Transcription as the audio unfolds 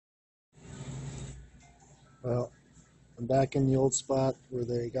Well, I'm back in the old spot where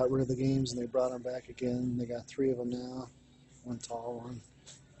they got rid of the games and they brought them back again. They got 3 of them now. One tall one.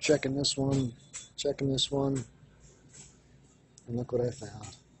 Checking this one, and look what I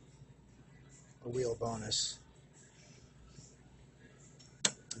found. A wheel bonus.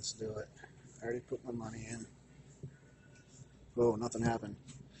 Let's do it. I already put my money in. Oh, nothing happened.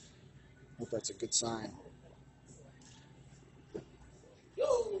 Hope that's a good sign.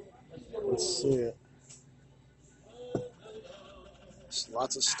 Let's see it.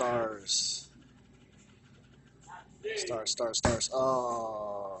 Lots of stars. Stars.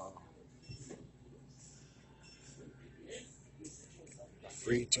 Oh.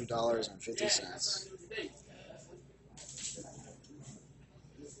 Free $2.50.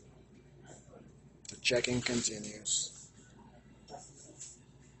 The checking continues.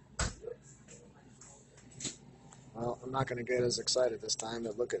 Well, I'm not going to get as excited this time,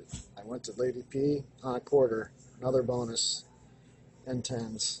 but look at, I went to Lady P on a quarter, another bonus, and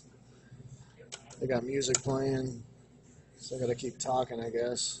tens. They got music playing, so I got to keep talking, I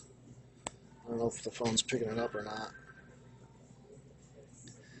guess. I don't know if the phone's picking it up or not.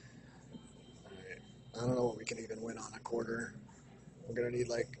 I don't know what we can even win on a quarter. We're going to need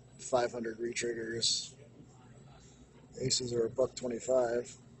like 500 retriggers. Aces are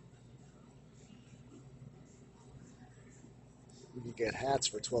 $1.25. You can get hats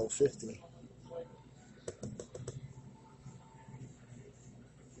for $12.50.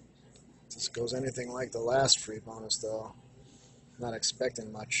 If this goes anything like the last free bonus, though, not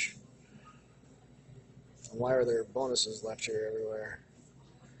expecting much. And why are there bonuses left here everywhere?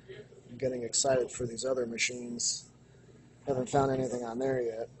 I'm getting excited for these other machines. Haven't found anything on there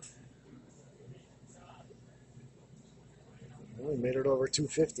yet. Well, we made it over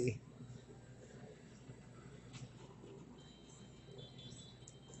 250.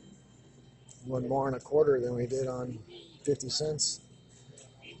 One more and a quarter than we did on 50 cents.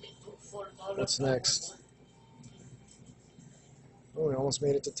 What's next? Oh, we almost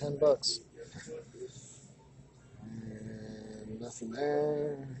made it to 10 bucks. And nothing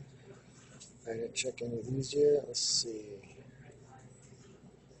there. I didn't check any of these yet. Let's see.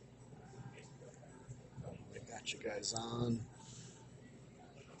 We got you guys on.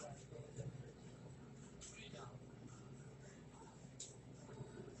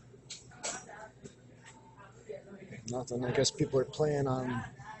 Nothing. I guess people are playing on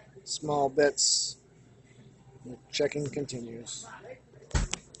small bets. The checking continues.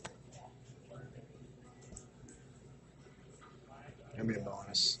 Give me a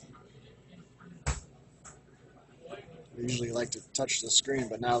bonus. I usually like to touch the screen,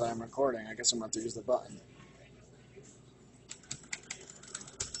 but now that I'm recording, I guess I'm going to have to use the button.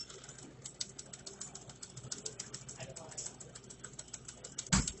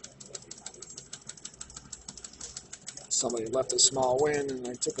 Somebody left a small win, and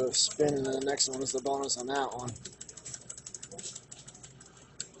I took a spin, and then the next one was the bonus on that one.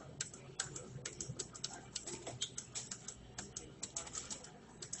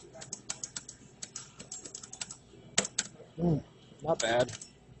 Not bad.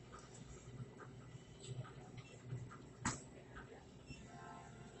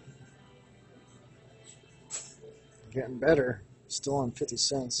 Getting better. Still on 50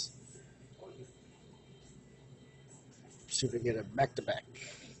 cents. See if we get it back to back.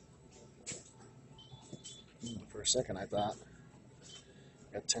 For a second, I thought.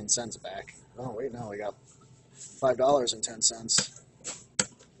 Got 10 cents back. Oh, wait, no, we got $5.10.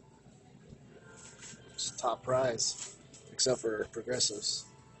 It's top prize, except for progressives.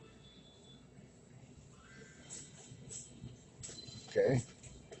 Okay.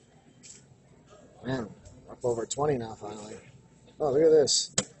 Man, up over 20 now, finally. Oh, look at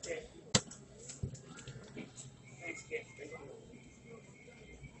this.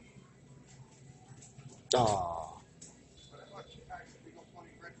 Oh.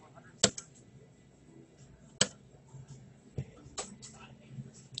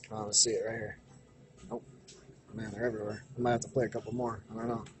 Come on, let's see it right here. Nope. Man, they're everywhere. I might have to play a couple more. I don't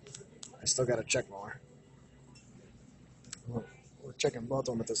know. I still got to check more. Well, we're checking both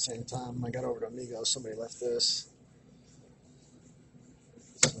of them at the same time. I got over to Amigos. Somebody left this.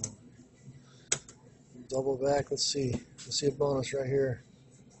 So, double back. Let's see. Let's see a bonus right here.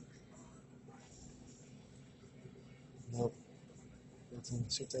 Nope. Nothing.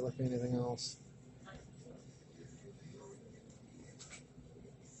 See if they left me anything else.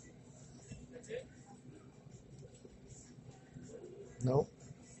 Nope.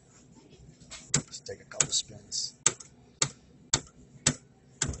 Let's take a couple spins.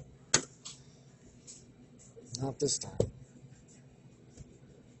 Not this time.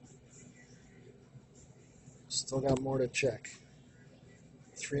 Still got more to check.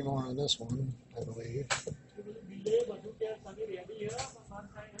 3 more on this one, I believe.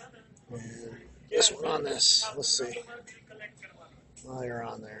 And this one on this. Let's see. While you're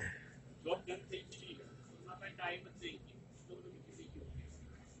on there.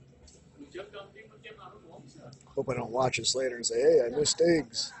 Hope I don't watch this later and say, hey, I missed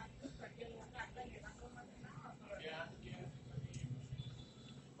eggs.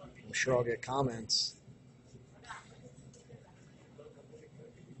 I'm sure I'll get comments.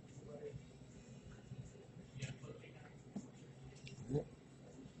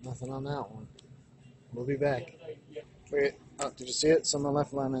 Nothing on that one. We'll be back. Wait, oh, did you see it? Someone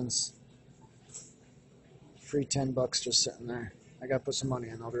left lemons. Free $10 just sitting there. I gotta put some money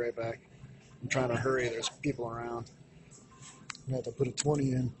in. I'll be right back. I'm trying to hurry. There's people around. I have to put a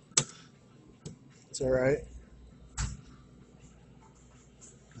 20 in. It's alright. I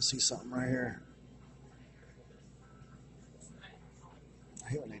see something right here. I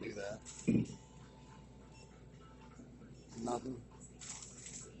hate when they do that. Nothing.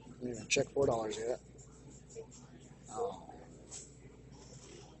 Didn't even check $4 yet. Oh.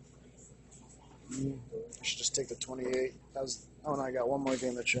 I should just take the 28. That was. Oh, and I got one more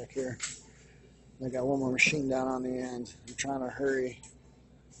game to check here. I got one more machine down on the end. I'm trying to hurry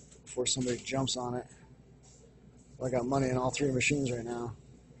before somebody jumps on it. I got money in all 3 machines right now.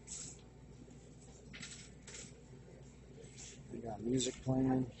 I got music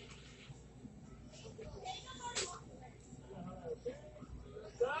playing.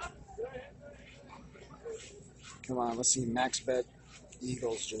 Come on, let's see. Max bet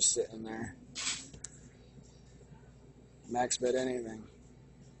Eagles just sitting there. Max bet anything.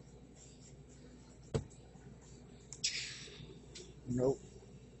 Nope.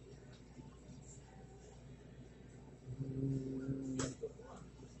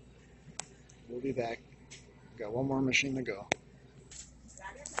 We'll be back. Got one more machine to go.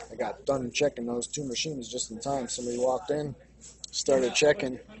 I got done checking those 2 machines just in time. Somebody walked in, started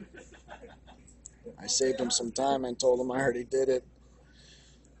checking. I saved him some time and told him I already did it.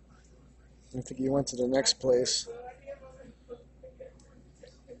 I think he went to the next place.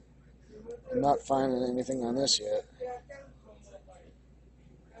 I'm not finding anything on this yet.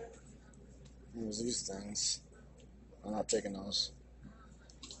 There's these things. I'm not taking those.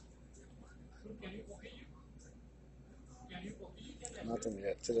 Nothing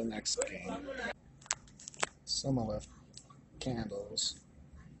yet. To the next game. Someone left candles.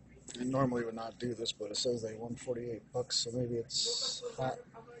 I normally would not do this, but it says they won $48, so maybe it's hot.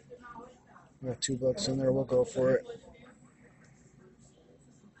 We got $2 in there. We'll go for it.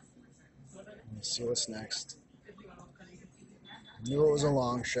 Let's see what's next. Knew it was a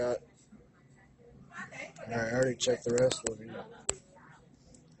long shot. Alright, I already checked the rest. We'll be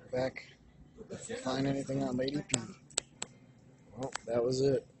back if we find anything on Lady P. Well, that was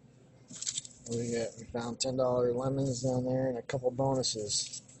it. What do we get? We found $10 lemons down there and a couple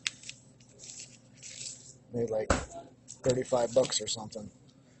bonuses. Made like $35 or something.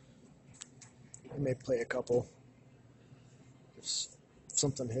 I may play a couple. If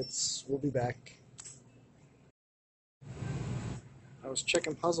something hits, we'll be back. I was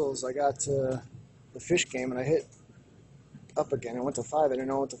checking puzzles. I got to the fish game and I hit up again. I went to 5. I didn't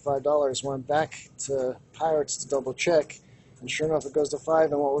know it went to $5. Went back to Pirates to double check. And sure enough, it goes to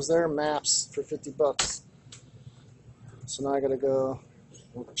 5. And what was there? Maps for $50. So now I gotta go.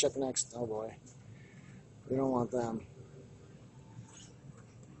 We'll check next. Oh boy. We don't want them.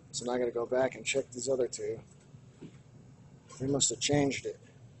 So now I gotta go back and check these other 2. They must have changed it.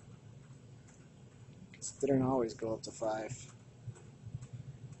 Because it didn't always go up to 5.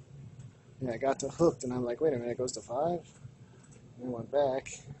 Yeah, I got to hooked and I'm like, wait a minute, it goes to 5? And I went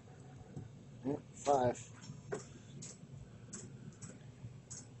back. Yeah, 5.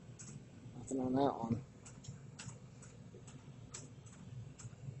 Nothing on that one.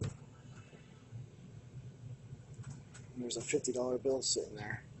 And there's a $50 bill sitting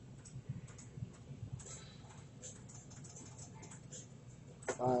there.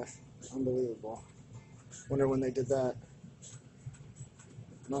 5. Unbelievable. Wonder when they did that.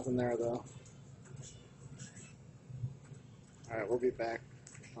 Nothing there though. Alright, we'll be back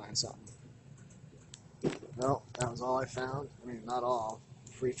to find something. Well, that was all I found. I mean, not all.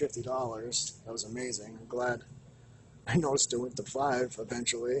 Free $50. That was amazing. I'm glad I noticed it went to 5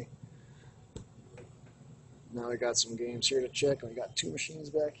 eventually. Now I got some games here to check. We got 2 machines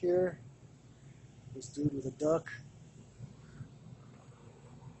back here. This dude with a duck.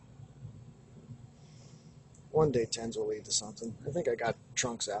 One day 10s will lead to something. I think I got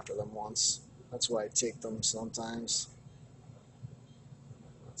trunks after them once. That's why I take them sometimes.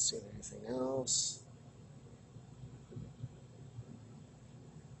 Not seeing anything else.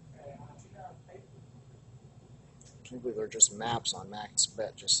 can't believe they're just maps on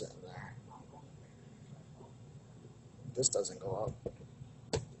MaxBet just sitting there. This doesn't go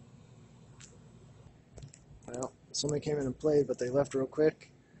up. Well, somebody came in and played, but they left real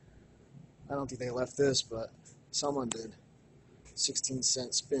quick. I don't think they left this, but someone did.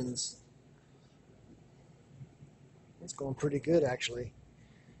 16-cent spins. It's going pretty good, actually,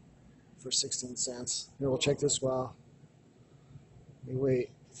 for 16 cents. Here, we'll check this while we wait.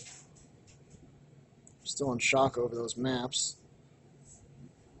 Still in shock over those maps.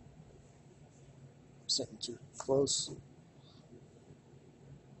 Sitting too close.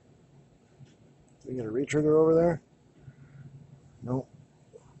 We get a retrigger over there? Nope.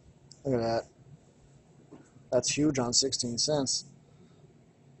 Look at that. That's huge on 16 cents.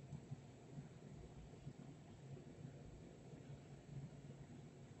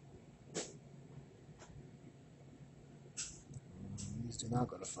 These do not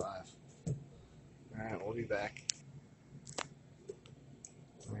go to 5. Alright, we'll be back.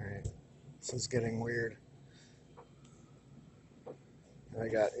 Alright, this is getting weird. I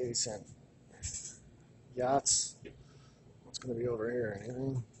got 80-cent yachts. What's going to be over here?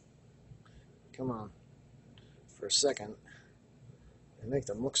 Anything? Come on. For a second. They make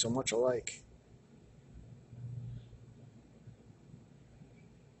them look so much alike.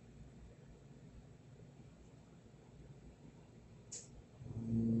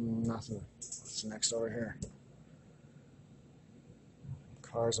 Nothing. What's next over here?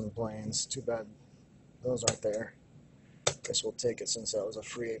 Cars and planes. Too bad those aren't there. Guess we'll take it since that was a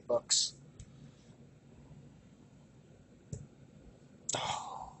free $8.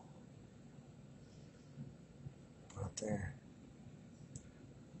 Oh, not there.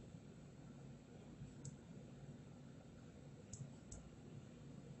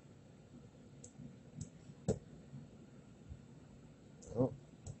 Oh.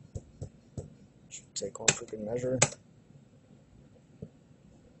 Should take one for good measure.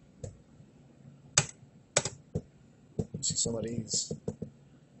 See some of these.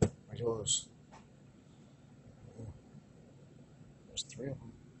 Where's those? There's 3 of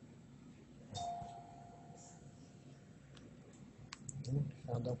them.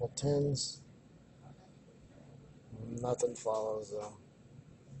 Found double 10s. Nothing follows though.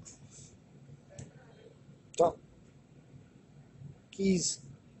 Top. Keys.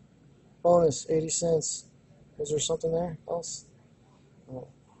 Bonus, 80 cents. Is there something there else? Oh,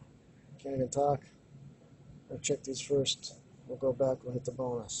 can't even talk. I'll check these first. We'll go back, we'll hit the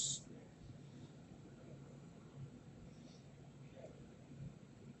bonus.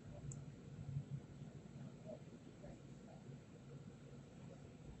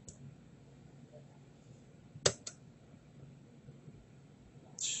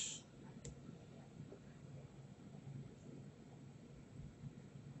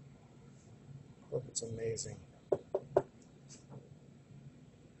 Look, it's amazing.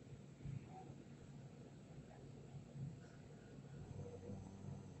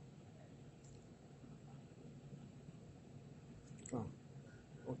 Oh,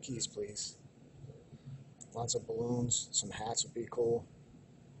 more keys, please. Lots of balloons. Some hats would be cool.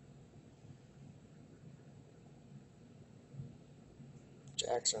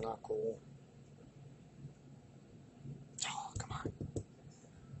 Jacks are not cool. Oh, come on.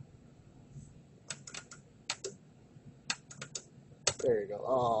 There you go.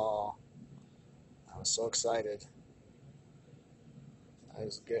 Oh, I was so excited. I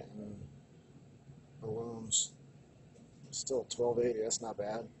was getting balloons. Still 12.80. That's not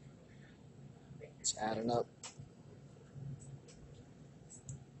bad. It's adding up.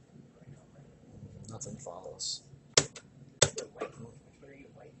 Nothing follows. I'll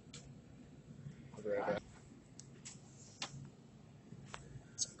be right back.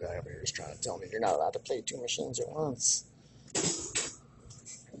 Some guy over here is trying to tell me you're not allowed to play 2 machines at once.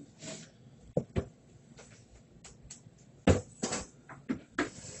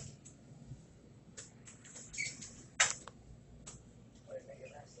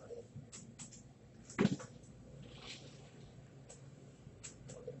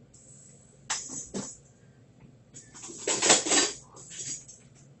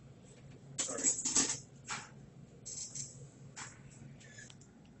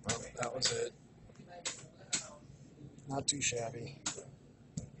 Well, that was it. Not too shabby.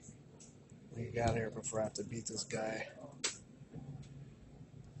 We got here before I have to beat this guy.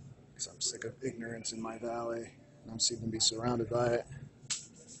 Because I'm sick of ignorance in my valley. And I'm seeming to be surrounded by it.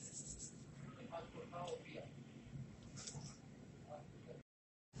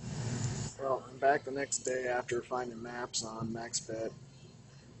 Well, I'm back the next day after finding maps on MaxBet.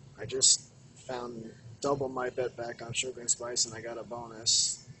 I just found double my bet back on Sugar and Spice, and I got a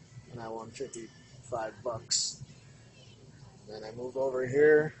bonus, and I won $55. Then I move over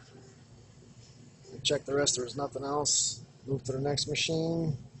here and check the rest. There was nothing else. Move to the next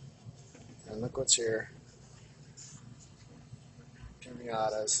machine, and look what's here.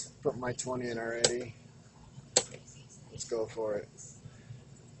 Pinatas. Put my 20 in already. Let's go for it.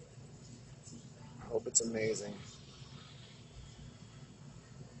 I hope it's amazing.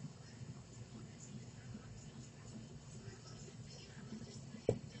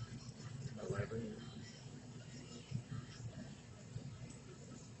 11.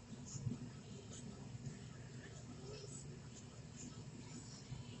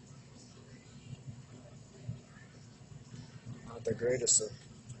 Not the greatest of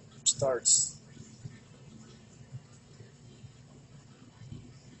starts.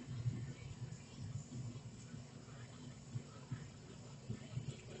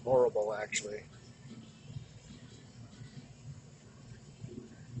 Horrible, actually.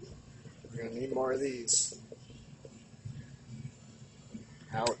 We're gonna need more of these.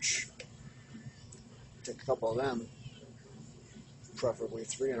 Ouch. Take a couple of them. Preferably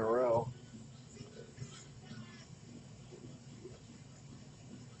 3 in a row.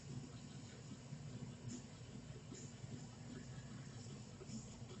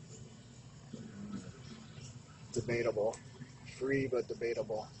 Debatable. Free, but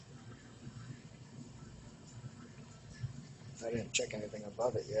debatable. I didn't check anything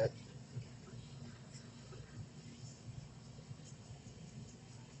above it yet.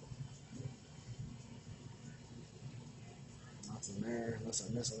 Nothing there, unless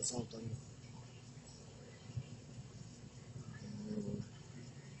I'm missing something.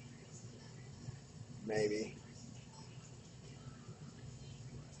 Maybe.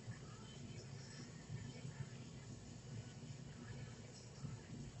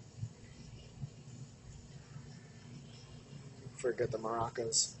 Forget the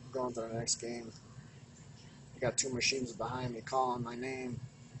maracas. Going to the next game. I got 2 machines behind me calling my name.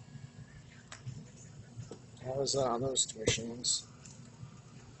 How was that on those 2 machines?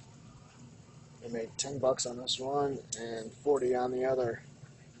 I made $10 on this one and 40 on the other.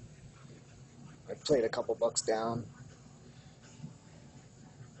 I played a couple bucks down.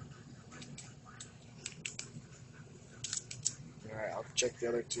 Alright, I'll check the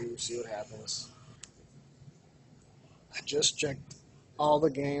other 2, see what happens. I just checked all the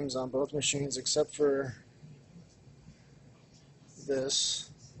games on both machines except for this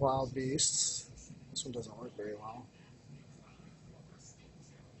Wild Beasts. This one doesn't work very well.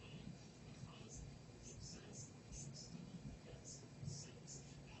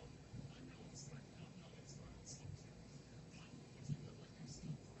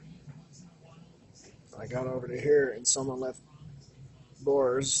 I got over to here and someone left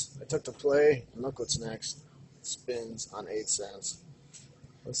Boars. I took the play and look what's next. Spins on 8 cents.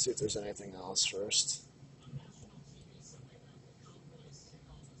 Let's see if there's anything else first.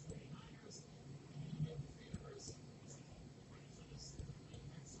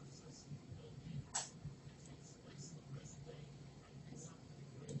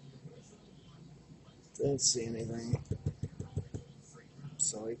 Didn't see anything.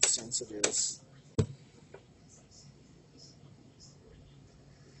 So 8 cents it is.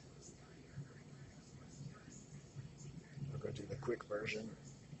 I'll go do the quick version.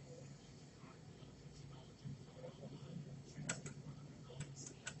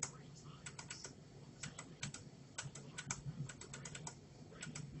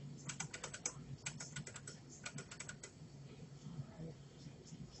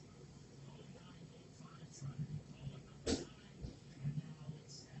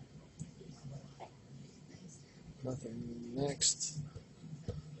 Nothing next.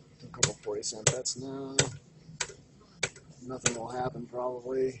 A couple 40-cent bets now. Nothing will happen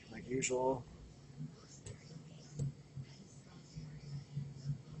probably, like usual.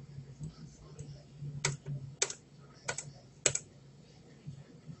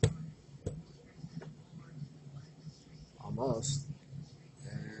 Almost.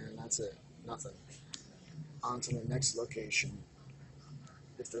 And that's it. Nothing. On to the next location.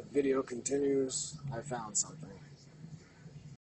 If the video continues, I found something.